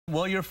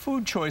Well, your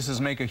food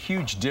choices make a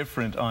huge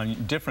difference on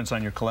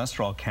your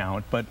cholesterol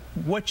count, but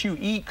what you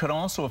eat could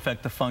also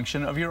affect the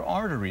function of your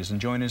arteries.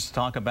 And joining us to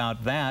talk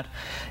about that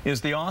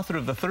is the author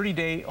of the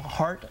 30-Day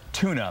Heart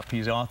Tune-Up.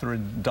 He's the author,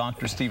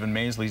 Dr. Stephen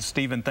Maisel.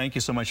 Stephen, thank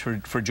you so much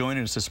for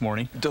joining us this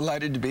morning.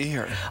 Delighted to be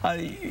here.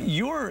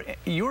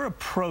 Your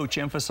approach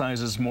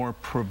emphasizes more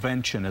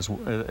prevention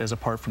as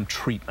apart from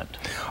treatment.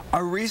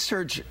 Our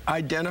research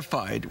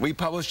identified, we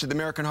published at the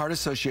American Heart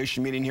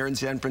Association meeting here in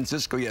San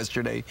Francisco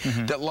yesterday,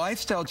 that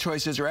lifestyle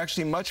choices are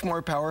actually much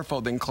more powerful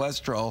than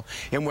cholesterol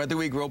in whether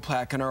we grow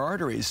plaque in our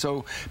arteries.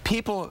 So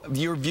people,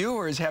 your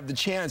viewers, have the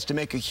chance to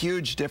make a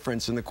huge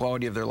difference in the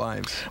quality of their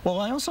lives. Well,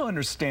 I also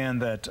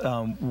understand that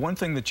one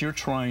thing that you're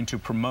trying to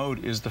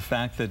promote is the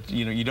fact that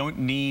you don't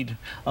need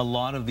a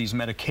lot of these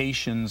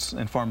medications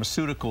and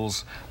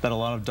pharmaceuticals that a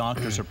lot of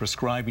doctors are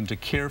prescribing to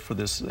care for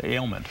this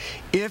ailment.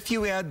 If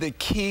you add the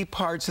key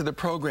parts of the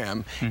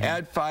program,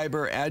 add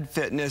fiber, add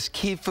fitness,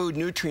 key food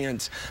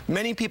nutrients,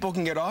 many people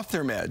can get off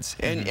their meds,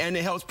 and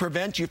it helps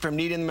prevent you from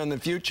needing them in the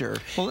future.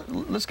 Well,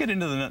 let's get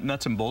into the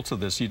nuts and bolts of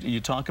this.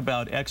 You talk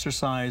about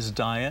exercise,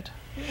 diet.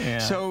 Yeah.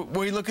 So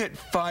we look at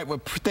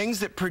things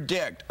that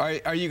predict,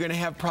 are you going to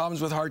have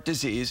problems with heart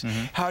disease?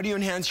 How do you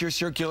enhance your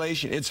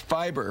circulation? It's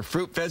fiber,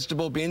 fruit,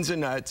 vegetable, beans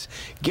and nuts,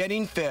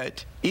 getting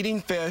fit,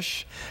 eating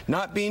fish,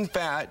 not being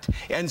fat,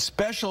 and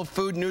special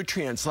food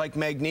nutrients like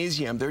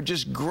magnesium. They're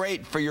just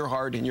great for your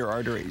heart and your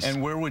arteries.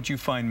 And where would you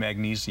find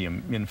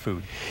magnesium in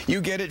food?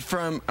 You get it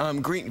from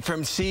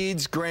from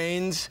seeds,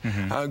 grains,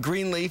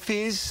 green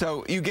leafies.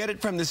 So you get it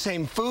from the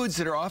same foods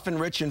that are often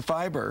rich in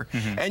fiber,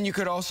 and you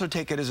could also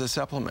take it as a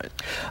supplement.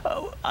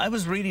 I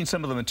was reading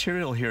some of the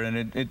material here,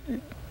 and it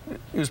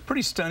was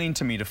pretty stunning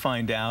to me to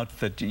find out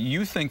that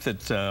you think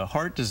that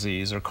heart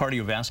disease or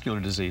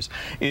cardiovascular disease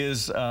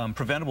is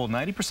preventable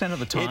 90% of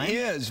the time. It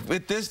is.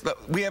 With this,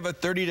 we have a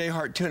 30-day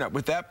heart tune-up.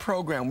 With that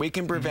program, we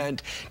can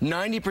prevent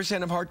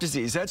 90% of heart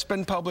disease. That's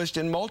been published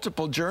in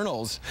multiple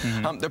journals.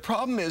 The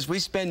problem is we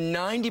spend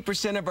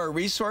 90% of our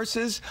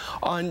resources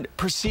on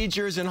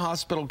procedures and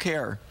hospital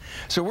care.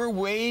 So we're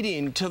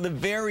waiting till the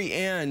very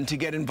end to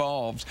get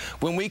involved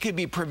when we could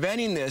be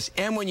preventing this.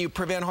 And when you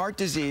prevent heart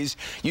disease,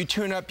 you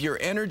tune up your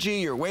energy,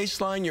 your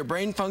waistline, your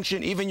brain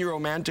function, even your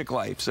romantic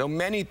life. So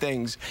many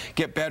things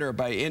get better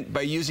by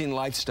using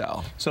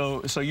lifestyle.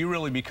 So you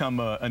really become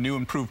a new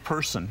improved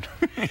person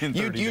in 30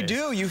 days. You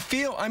do. You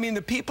feel, I mean,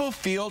 the people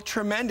feel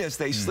tremendous.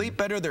 They sleep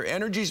better, their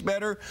energy's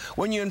better.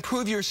 When you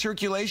improve your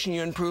circulation,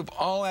 you improve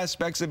all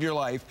aspects of your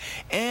life,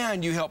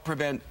 and you help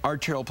prevent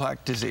arterial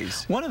plaque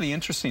disease. One of the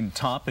interesting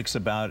topics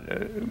about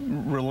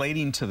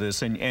relating to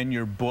this and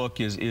your book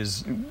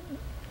is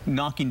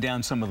knocking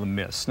down some of the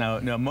myths. Now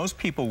most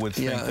people would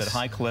think that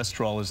high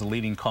cholesterol is the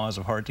leading cause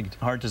of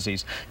heart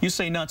disease. You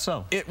say not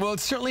so. Well,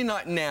 it's certainly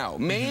not now.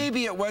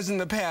 Maybe it was in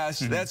the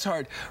past. That's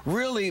hard.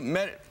 Really,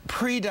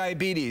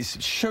 pre-diabetes,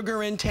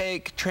 sugar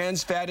intake,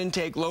 trans fat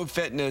intake, low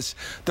fitness,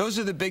 those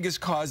are the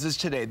biggest causes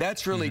today.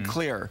 That's really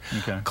clear.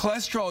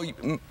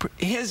 Cholesterol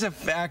is a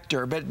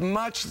factor, but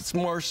much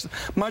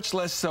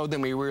less so than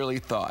we really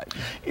thought.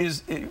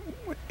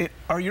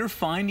 Are your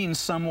findings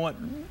somewhat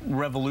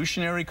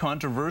revolutionary,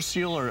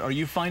 controversial, or are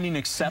you finding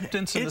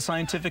acceptance in the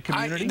scientific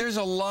community? There's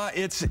a lot.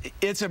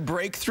 It's a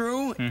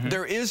breakthrough.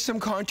 There is some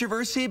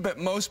controversy, but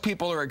most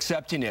people are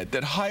accepting it,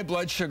 that high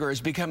blood sugar is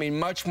becoming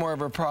much more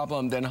of a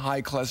problem than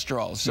high cholesterol.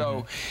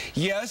 So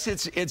yes,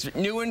 it's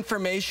new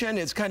information.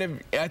 It's kind of,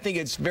 I think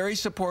it's very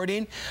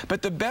supporting,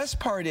 but the best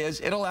part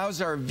is it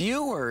allows our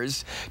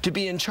viewers to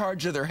be in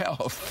charge of their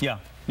health.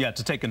 Yeah,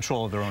 to take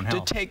control of their own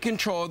health. To take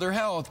control of their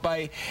health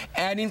by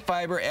adding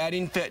fiber,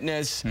 adding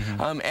fitness,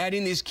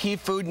 adding these key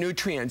food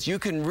nutrients. You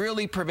can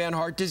really prevent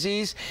heart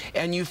disease,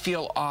 and you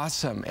feel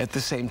awesome at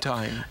the same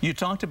time. You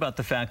talked about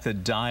the fact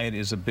that diet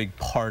is a big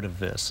part of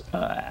this.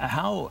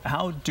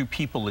 How do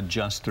people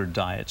adjust their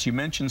diets? You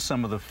mentioned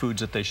some of the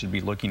foods that they should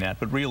be looking at,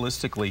 but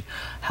realistically,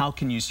 how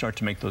can you start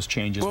to make those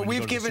changes when you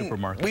go to the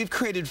supermarket? We've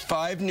created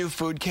 5 new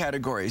food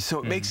categories, so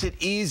it makes it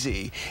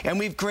easy. And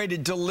we've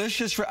created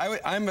delicious,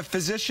 I'm a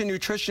physician,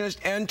 nutritionist,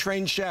 and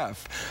trained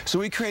chef. So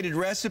we created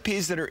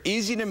recipes that are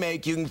easy to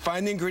make. You can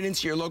find the ingredients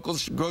at your local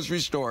grocery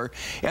store,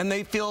 and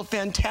they feel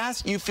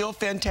fantastic. You feel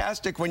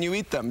fantastic when you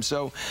eat them.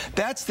 So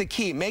that's the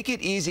key. Make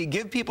it easy.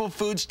 Give people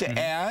foods to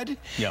add.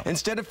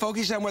 Instead of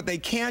focusing on what they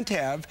can't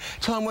have,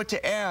 tell them what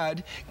to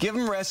add. Give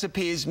them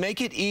recipes.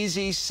 Make it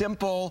easy,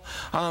 simple,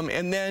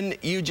 and then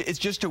it's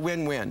just a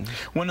win-win.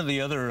 One of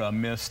the other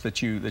myths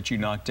that you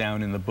knock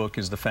down in the book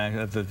is the fact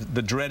of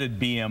the dreaded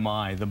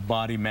BMI, the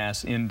body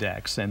mass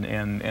index, and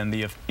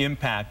the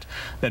impact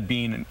that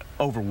being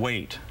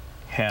overweight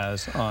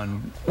has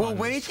on... Well,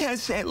 weight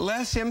has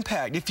less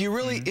impact. If you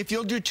really, if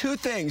you'll do 2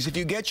 things, if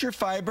you get your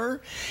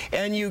fiber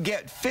and you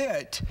get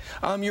fit,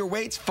 your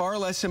weight's far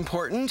less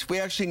important. We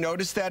actually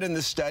noticed that in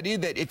the study,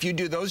 that if you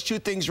do those 2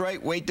 things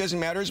right, weight doesn't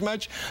matter as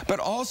much.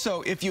 But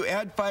also, if you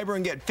add fiber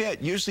and get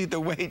fit, usually the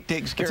weight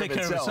takes care of itself. It takes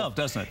care of itself,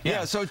 doesn't it?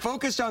 Yeah, so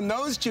focus on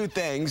those 2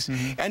 things,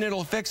 and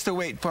it'll fix the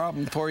weight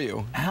problem for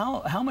you.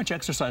 How much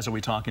exercise are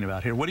we talking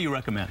about here? What do you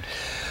recommend?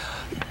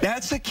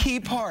 That's the key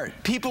part.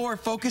 People are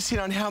focusing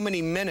on how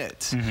many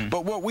minutes.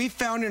 But what we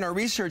found in our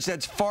research,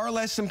 that's far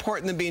less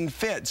important than being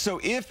fit. So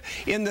if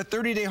in the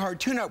 30-day hard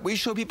tune-up, we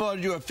show people how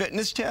to do a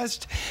fitness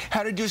test,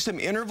 how to do some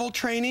interval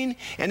training,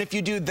 and if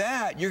you do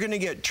that, you're going to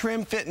get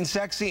trim, fit, and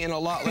sexy in a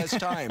lot less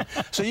time.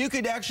 So you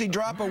could actually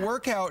drop a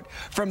workout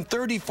from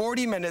 30,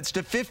 40 minutes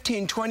to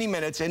 15, 20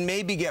 minutes and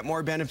maybe get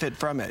more benefit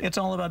from it. It's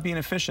all about being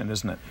efficient,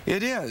 isn't it?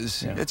 It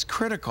is. Yeah. It's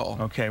critical.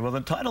 Okay, well,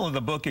 the title of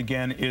the book,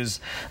 again, is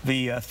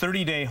The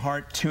 30-Day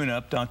Heart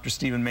Tune-Up. Dr.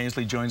 Stephen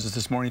Maisley joins us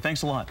this morning.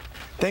 Thanks a lot.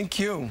 Thank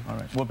you. All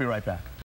right, we'll be right back.